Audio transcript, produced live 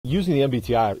Using the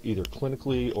MBTI either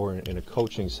clinically or in a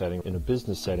coaching setting, in a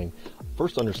business setting,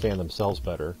 first understand themselves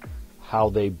better,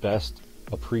 how they best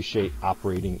appreciate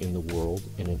operating in the world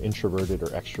in an introverted or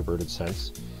extroverted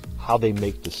sense, how they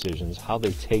make decisions, how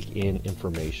they take in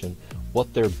information,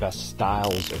 what their best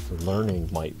styles of learning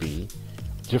might be,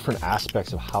 different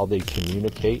aspects of how they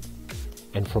communicate.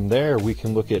 And from there, we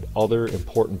can look at other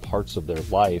important parts of their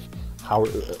life. How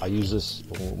I use this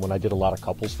when I did a lot of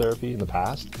couples therapy in the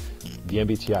past. The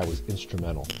MBTI was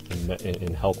instrumental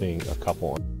in helping a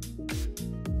couple.